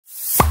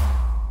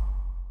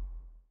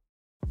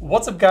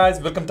What's up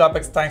guys, welcome to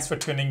Apex. Thanks for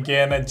tuning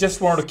in. I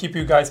just wanted to keep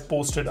you guys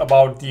posted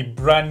about the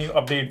brand new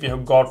update we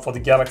have got for the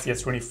Galaxy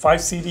S25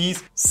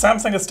 series.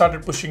 Samsung has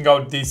started pushing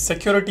out the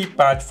security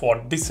patch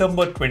for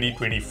December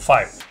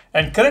 2025.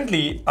 And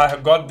currently I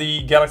have got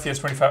the Galaxy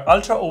S25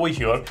 Ultra over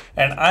here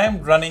and I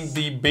am running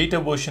the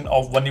beta version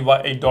of One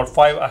UI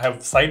 8.5. I have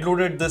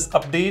sideloaded this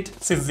update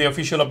since the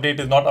official update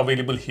is not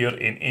available here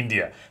in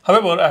India.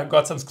 However, I have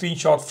got some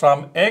screenshots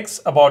from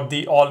X about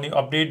the all new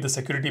update, the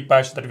security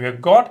patch that we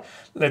have got.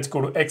 Let's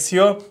go to X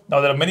here. Now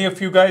there are many of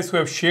you guys who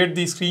have shared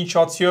these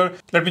screenshots here.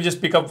 Let me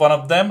just pick up one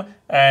of them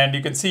and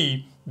you can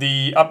see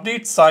the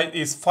update size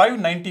is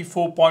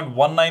 594.19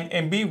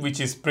 MB, which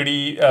is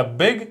pretty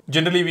big.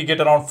 Generally, we get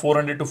around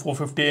 400 to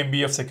 450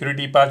 MB of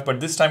security patch,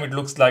 but this time it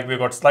looks like we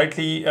got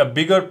slightly a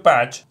bigger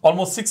patch,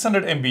 almost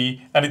 600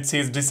 MB, and it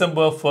says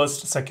December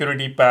 1st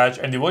security patch,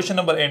 and the version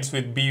number ends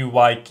with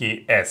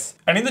BYKS.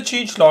 And in the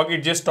change log,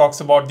 it just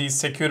talks about these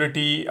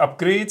security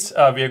upgrades.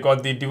 We have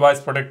got the device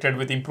protected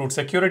with improved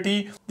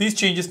security. These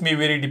changes may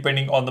vary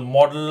depending on the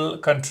model,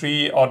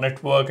 country, or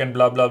network, and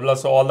blah blah blah.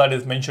 So all that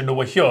is mentioned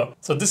over here.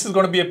 So this is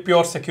going to be a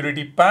pure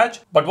security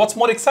patch, but what's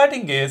more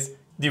exciting is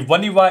the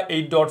One UI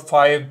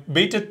 8.5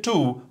 Beta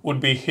 2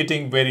 would be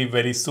hitting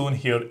very soon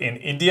here in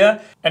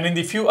India, and in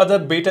the few other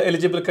beta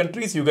eligible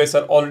countries you guys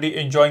are already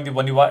enjoying the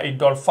One UI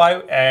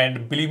 8.5,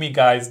 and believe me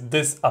guys,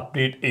 this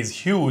update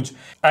is huge.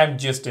 I'm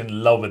just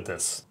in love with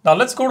this. Now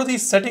let's go to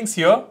these settings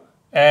here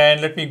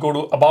and let me go to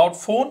About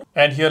Phone,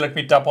 and here let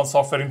me tap on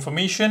Software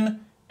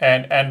Information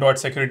and Android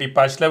Security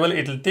Patch Level.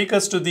 It'll take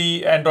us to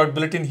the Android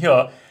bulletin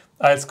here.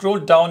 I'll scroll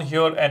down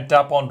here and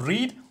tap on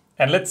Read,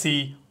 and let's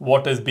see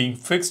what is being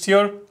fixed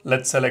here.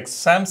 Let's select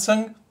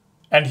Samsung,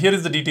 and here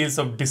is the details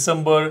of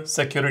December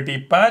security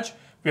patch.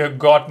 We have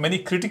got many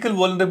critical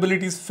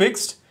vulnerabilities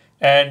fixed,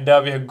 and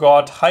we have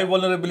got high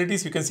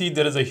vulnerabilities. You can see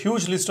there is a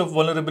huge list of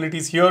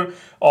vulnerabilities here.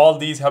 All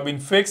these have been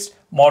fixed.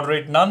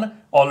 Moderate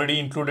none, already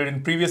included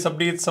in previous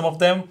updates, some of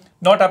them.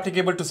 Not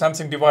applicable to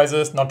Samsung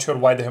devices, not sure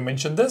why they have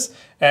mentioned this.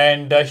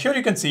 And here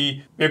you can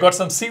see we've got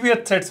some severe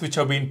threats which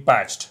have been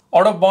patched.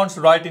 Out of bounds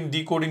write in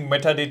decoding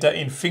metadata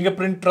in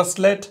fingerprint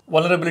trustlet,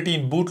 vulnerability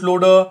in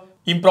bootloader,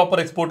 improper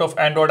export of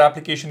Android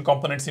application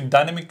components in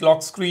dynamic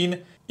lock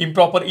screen,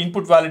 improper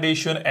input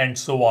validation, and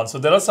so on. So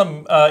there are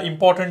some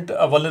important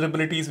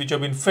vulnerabilities which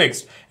have been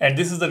fixed, and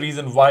this is the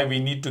reason why we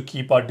need to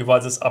keep our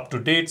devices up to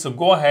date. So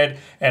go ahead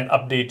and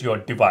update your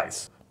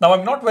device. Now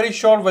I'm not very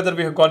sure whether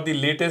we have got the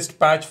latest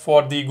patch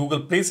for the Google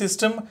Play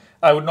system.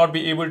 I would not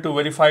be able to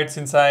verify it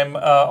since I'm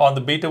on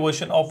the beta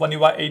version of One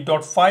UI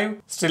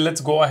 8.5. Still,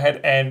 let's go ahead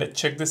and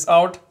check this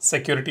out.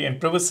 Security and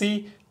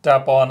privacy,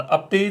 tap on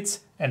updates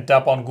and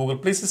tap on Google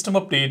Play System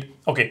update.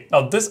 Okay,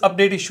 now this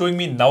update is showing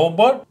me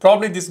November.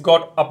 Probably this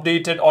got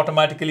updated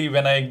automatically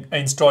when I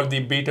installed the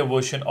beta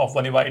version of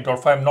One UI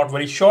 8.5. I'm not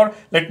very sure.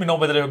 Let me know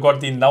whether you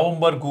got the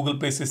November Google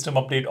Play System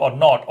update or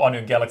not on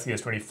your Galaxy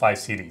S25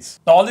 series.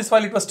 Now all this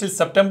while it was still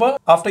September.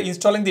 After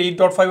installing the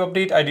 8.5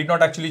 update, I did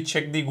not actually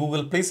check the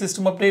Google Play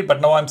System update,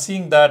 but now I'm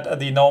seeing that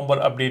the November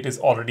update is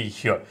already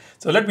here.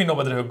 So let me know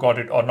whether you got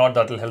it or not.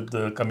 That will help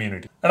the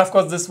community. And of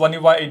course, this One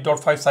UI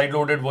 8.5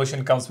 sideloaded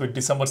version comes with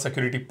December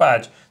security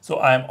patch. So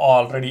I am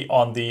already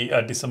on the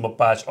December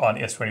patch on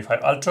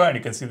S25 Ultra, and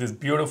you can see this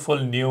beautiful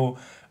new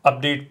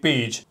update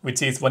page which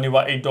says One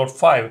UI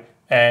 8.5,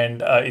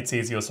 and it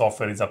says your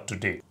software is up to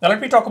date. Now let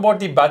me talk about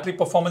the battery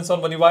performance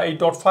on One UI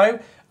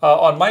 8.5.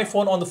 On my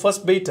phone on the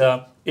first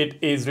beta, it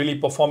is really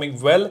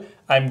performing well.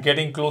 I'm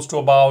getting close to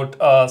about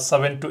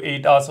 7 to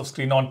 8 hours of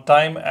screen on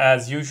time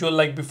as usual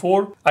like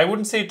before. I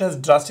wouldn't say it has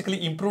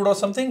drastically improved or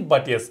something,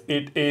 but yes,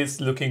 it is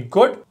looking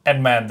good.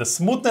 And man, the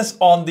smoothness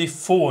on the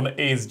phone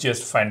is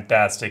just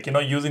fantastic. You know,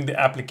 using the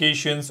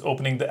applications,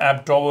 opening the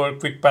app drawer,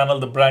 quick panel,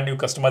 the brand new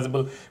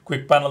customizable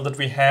quick panel that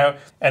we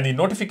have, and the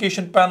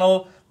notification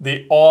panel,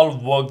 they all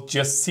work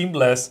just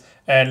seamless.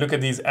 And look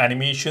at these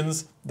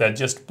animations, they're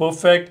just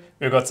perfect.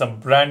 We've got some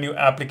brand new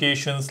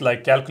applications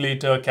like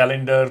calculator,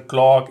 calendar,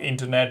 clock,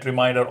 internet,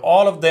 reminder.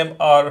 All of them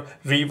are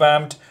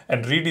revamped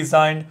and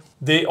redesigned.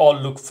 They all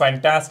look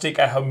fantastic.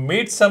 I have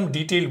made some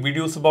detailed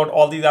videos about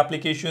all these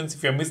applications.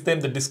 If you missed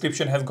them, the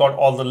description has got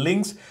all the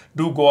links.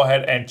 Do go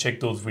ahead and check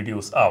those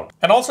videos out.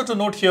 And also to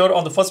note here,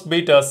 on the first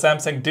beta,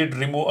 Samsung did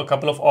remove a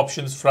couple of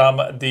options from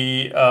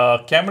the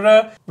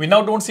camera. We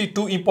now don't see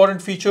two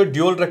important features,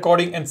 dual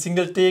recording and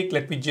single take.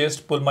 Let me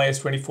just pull my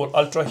S24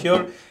 Ultra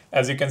here.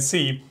 As you can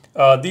see,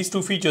 these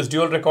two features,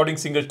 dual recording,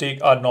 single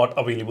take, are not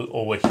available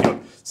over here.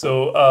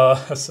 So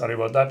sorry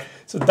about that.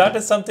 So that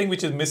is something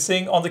which is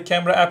missing on the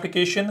camera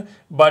application,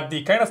 but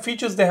the kind of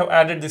features they have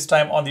added this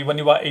time on the One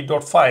UI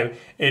 8.5,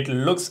 it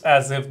looks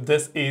as if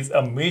this is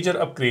a major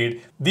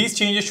upgrade. These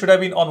changes should have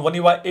been on One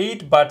UI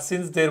 8, but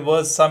since there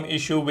was some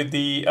issue with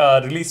the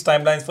release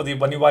timelines for the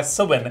One UI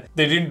 7,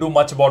 they didn't do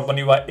much about One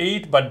UI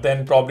 8, but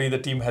then probably the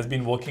team has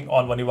been working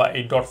on One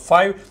UI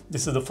 8.5.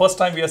 This is the first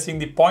time we are seeing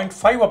the 0.5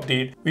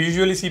 update. We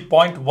usually see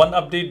 0.1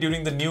 update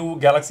during the new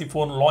Galaxy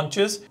phone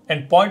launches,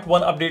 and 0.1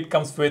 update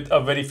comes with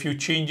a very few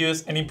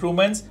changes and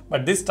improvements,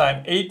 but this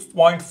time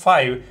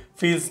 8.5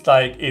 feels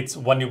like it's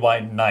One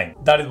UI 9.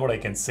 That is what I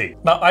can say.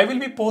 Now, I will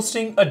be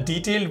posting a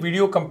detailed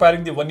video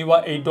comparing the One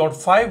UI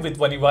 8.5 with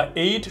One UI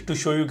 8 to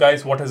show you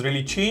guys what has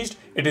really changed.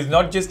 It is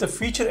not just the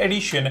feature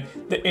addition,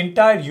 the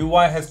entire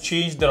UI has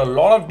changed. There are a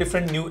lot of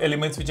different new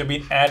elements which have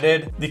been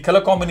added. The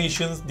color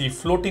combinations, the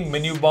floating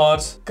menu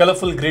bars,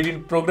 colorful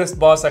gradient progress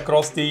bars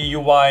across the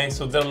UI.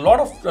 So there are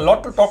a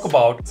lot to talk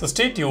about. So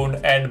stay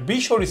tuned and be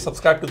sure to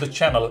subscribe to the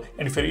channel.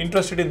 And if you're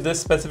interested in this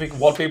specific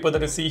wallpaper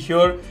that you see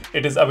here,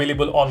 it is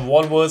available on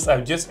Wallverse.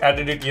 I've just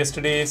added it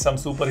yesterday, some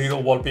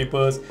superhero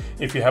wallpapers.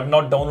 If you have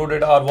not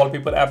downloaded our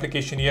wallpaper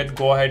application yet,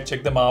 go ahead,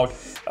 check them out.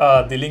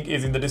 The link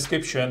is in the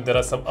description. There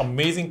are some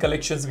amazing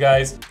collections,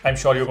 guys. I'm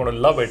sure you're going to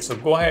love it. So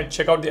go ahead,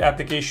 check out the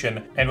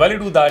application. And while you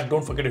do that,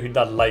 don't forget to hit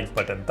that like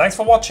button. Thanks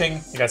for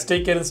watching. You guys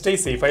take care and stay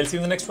safe. I'll see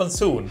you in the next one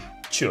soon.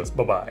 Cheers.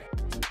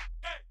 Bye-bye.